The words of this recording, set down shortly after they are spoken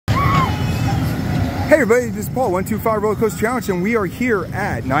Hey everybody, this is Paul, 125 Roller Coaster Challenge, and we are here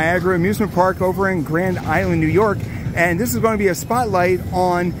at Niagara Amusement Park over in Grand Island, New York. And this is going to be a spotlight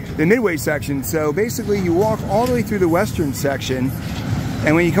on the Midway section. So basically you walk all the way through the western section,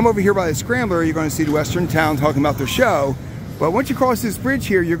 and when you come over here by the Scrambler, you're going to see the western town talking about their show. But once you cross this bridge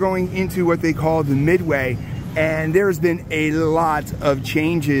here, you're going into what they call the Midway. And there's been a lot of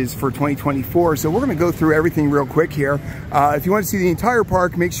changes for 2024, so we're going to go through everything real quick here. If you want to see the entire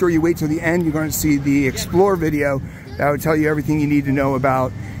park, make sure you wait till the end. You're going to see the Explore video that will tell you everything you need to know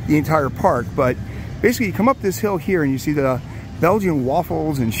about the entire park. But basically, you come up this hill here and you see the Belgian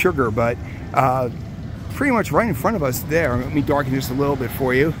waffles and sugar, but pretty much right in front of us there, let me darken this a little bit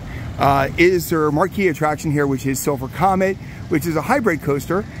for you, is their marquee attraction here, which is Silver Comet, which is a hybrid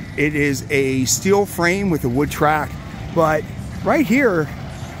coaster. It is a steel frame with a wood track, but right here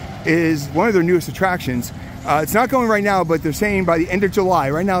is one of their newest attractions. It's not going right now, but they're saying by the end of July,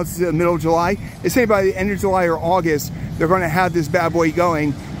 right now it's the middle of July, they're saying by the end of July or August, they're going to have this bad boy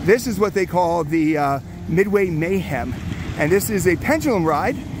going. This is what they call the Midway Mayhem, and this is a pendulum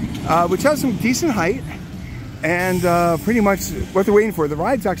ride, which has some decent height, and pretty much what they're waiting for. The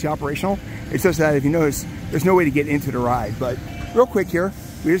ride's actually operational. It's just that if you notice, there's no way to get into the ride. But real quick here,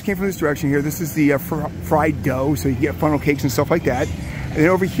 we just came from this direction here. This is the fried dough, so you can get funnel cakes and stuff like that. And then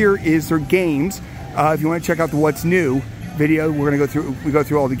over here is their games. If you want to check out the What's New video, we go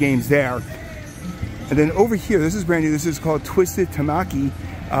through all the games there. And then over here, this is brand new. This is called Twisted Tamaki,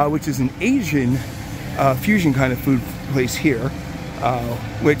 which is an Asian fusion kind of food place here,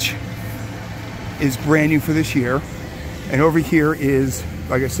 which is brand new for this year. And over here is,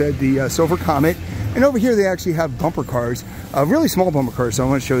 like I said, the Silver Comet. And over here they actually have bumper cars, really small bumper cars, so I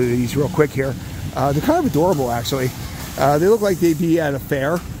want to show you these real quick here. They're kind of adorable, actually. They look like they'd be at a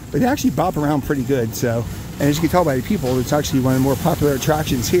fair, but they actually bop around pretty good. So, and as you can tell by the people, it's actually one of the more popular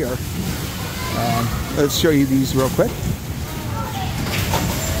attractions here. Let's show you these real quick.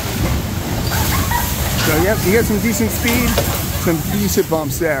 So yeah, you get some decent speed, some decent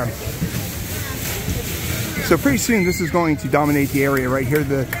bumps there. So pretty soon this is going to dominate the area right here,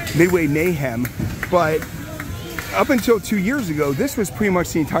 the Midway Mayhem. But up until 2 years ago, this was pretty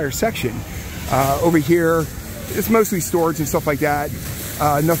much the entire section. Over here, it's mostly storage and stuff like that.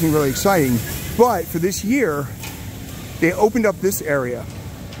 Nothing really exciting. But for this year, they opened up this area.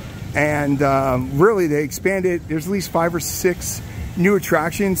 And really, they expanded. There's at least 5 or 6 new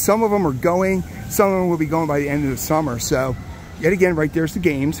attractions. Some of them are going. Some of them will be going by the end of the summer. So, yet again, right there's the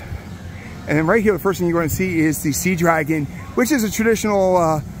games. And then right here, the first thing you're going to see is the Sea Dragon, which is a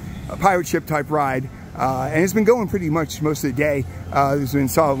traditional pirate ship type ride. And it's been going pretty much most of the day. There's been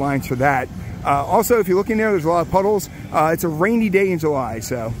solid lines for that. Also, if you look in there's a lot of puddles. It's a rainy day in July.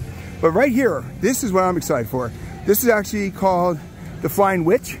 So, but right here, this is what I'm excited for. This is actually called the Flying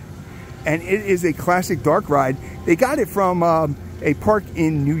Witch, and it is a classic dark ride. They got it from a park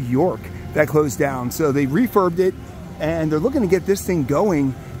in New York that closed down. So they refurbed it, and they're looking to get this thing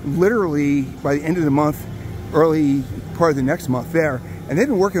going literally by the end of the month, early part of the next month there. And they've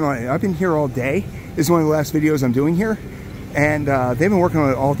been working on it. I've been here all day. This is one of the last videos I'm doing here, and they've been working on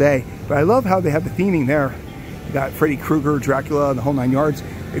it all day. But I love how they have the theming there. You got Freddy Krueger, Dracula, the whole 9 yards.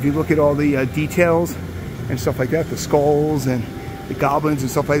 If you look at all the details and stuff like that, the skulls and the goblins and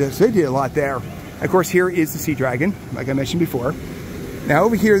stuff like that, so they did a lot there. Of course, here is the Sea Dragon, like I mentioned before. Now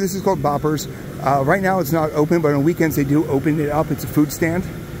over here, this is called Boppers. Right now it's not open, but on weekends they do open it up. It's a food stand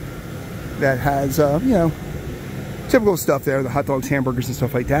that has, you know, typical stuff there, the hot dogs, hamburgers, and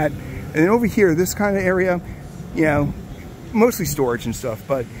stuff like that. And then over here, this kind of area, you know, mostly storage and stuff,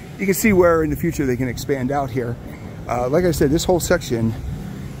 but you can see where in the future they can expand out here. Like I said, this whole section,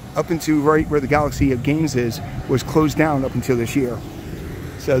 up into right where the Galaxy of Games is, was closed down up until this year.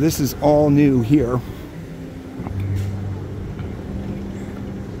 So this is all new here.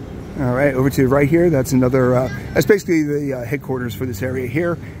 All right, over to the right here, that's another, that's basically the headquarters for this area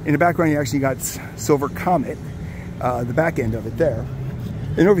here. In the background, you actually got Silver Comet, the back end of it there.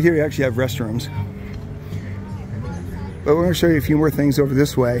 And over here, you actually have restrooms. But we're gonna show you a few more things over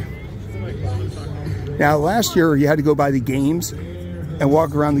this way. Now, last year, you had to go by the games and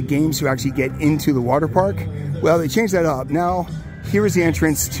walk around the games to actually get into the water park. Well, they changed that up. Now, here is the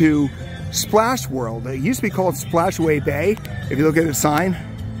entrance to Splash World. It used to be called Splashaway Bay, if you look at the sign.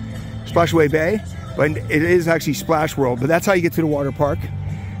 Splashaway Bay, but it is actually Splash World, but that's how you get to the water park.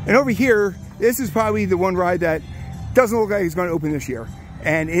 And over here, this is probably the one ride that doesn't look like it's going to open this year.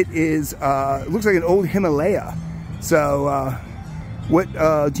 And it is, it looks like an old Himalaya. So what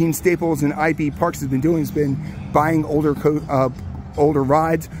Gene Staples and IB Parks has been doing has been buying older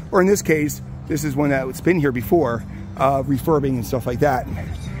rides, or in this case, this is one that's been here before, refurbing and stuff like that.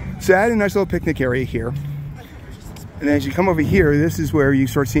 So I had a nice little picnic area here. And then as you come over here, this is where you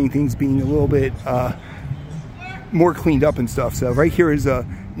start seeing things being a little bit more cleaned up and stuff. So right here is a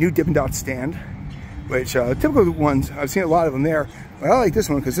new Dippin' Dots stand, which typical ones, I've seen a lot of them there. But I like this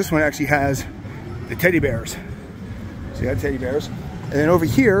one because this one actually has the teddy bears. So you got teddy bears. And then over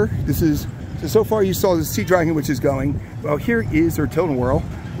here, this is, so far you saw the Sea Dragon, which is going. Well, here is their Tilt-A-Whirl,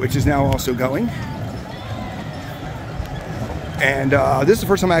 which is now also going. And this is the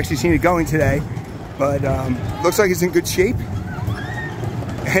first time I actually seen it going today, but looks like it's in good shape.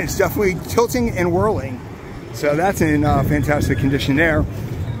 And it's definitely tilting and whirling. So that's in fantastic condition there.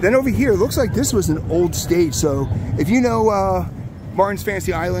 Then over here, looks like this was an old stage. So if you know Martin's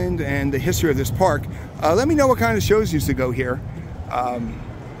Fantasy Island and the history of this park, let me know what kind of shows used to go here.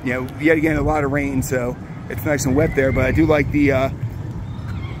 You know, yet again, a lot of rain, so it's nice and wet there, but I do like the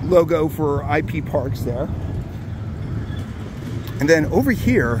logo for IP Parks there. And then over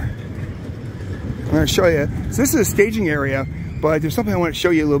here, I'm going to show you, so this is a staging area, but there's something I want to show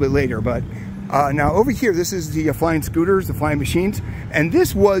you a little bit later. But now over here, this is the flying scooters, the flying machines, and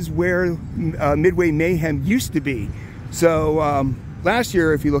this was where Midway Mayhem used to be. So last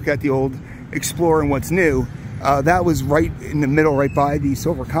year, if you look at the old Explorer and What's New, that was right in the middle, right by the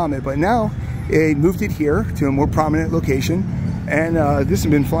Silver Comet, but now they moved it here to a more prominent location, and this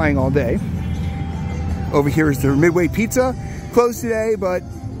has been flying all day. Over here is the Midway Pizza, closed today, but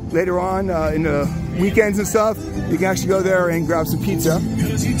later on in the weekends and stuff, you can actually go there and grab some pizza.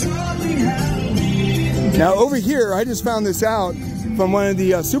 Now over here, I just found this out from one of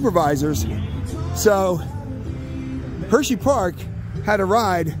the supervisors. So Hershey Park had a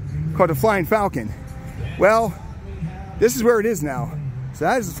ride called the Flying Falcon. Well, this is where it is now. So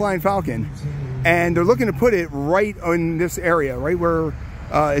that is the Flying Falcon. And they're looking to put it right in this area, right where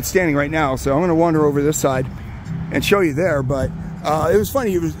it's standing right now. So I'm going to wander over this side and show you there. But it was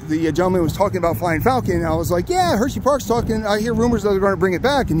funny. The gentleman was talking about Flying Falcon. And I was like, yeah, Hershey Park's talking. I hear rumors that they're going to bring it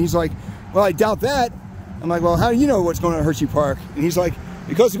back. And he's like, well, I doubt that. I'm like, well, how do you know what's going on at Hershey Park? And he's like,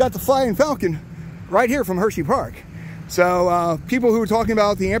 because we got the Flying Falcon right here from Hershey Park. So people who were talking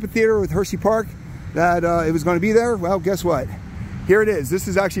about the amphitheater with Hershey Park, that it was going to be there, well, guess what? Here it is. This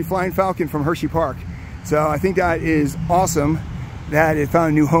is actually Flying Falcon from Hershey Park. So I think that is awesome that it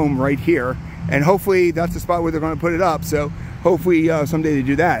found a new home right here. And hopefully that's the spot where they're going to put it up. So hopefully someday they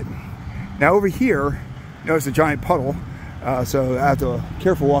do that. Now over here, notice a giant puddle. So I have to be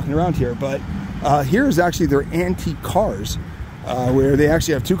careful walking around here. But here is actually their antique cars, where they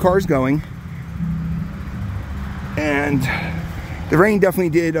actually have two cars going. And the rain definitely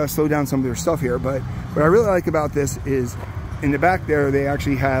did slow down some of their stuff here, but what I really like about this is in the back there, they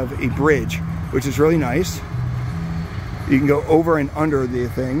actually have a bridge, which is really nice. You can go over and under the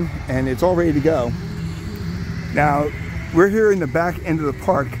thing, and it's all ready to go. Now, we're here in the back end of the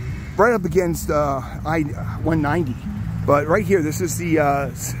park, right up against I-190. But right here, this is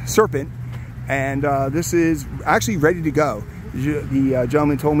the Serpent, and this is actually ready to go. The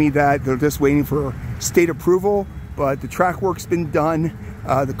gentleman told me that they're just waiting for state approval, but the track work's been done.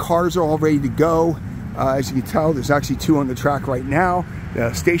 The cars are all ready to go. As you can tell, there's actually two on the track right now.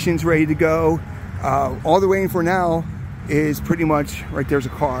 The station's ready to go. All they're waiting for now is pretty much, right there's a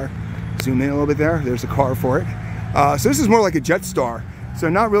car. Zoom in a little bit there, there's a car for it. So this is more like a Jetstar. So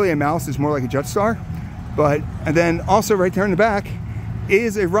not really a mouse, it's more like a Jetstar. And then also right there in the back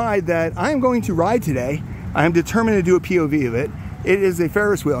is a ride that I'm going to ride today. I'm determined to do a POV of it. It is a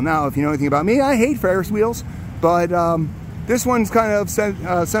Ferris wheel. Now, if you know anything about me, I hate Ferris wheels, but this one's kind of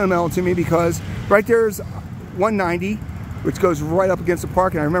sentimental to me because right there's 190, which goes right up against the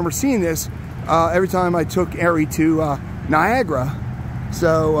park, and I remember seeing this every time I took Ari to Niagara.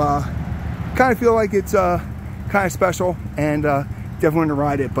 So kind of feel like it's kind of special, and definitely want to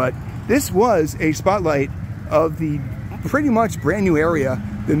ride it. But this was a spotlight of the pretty much brand new area,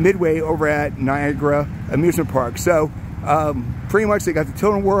 the Midway over at Niagara Amusement Park. So pretty much they got the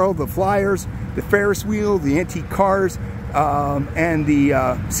Tilt-A-Whirl, the flyers, the Ferris wheel, the antique cars, and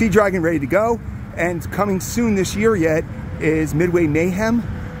the Sea Dragon ready to go. And coming soon this year yet is Midway Mayhem,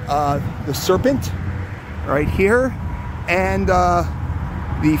 the Serpent right here, and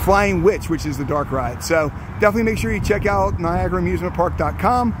the Flying Witch, which is the dark ride. So definitely make sure you check out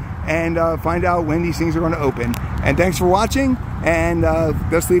NiagaraAmusementPark.com and find out when these things are going to open. And thanks for watching, and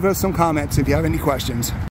just leave us some comments if you have any questions.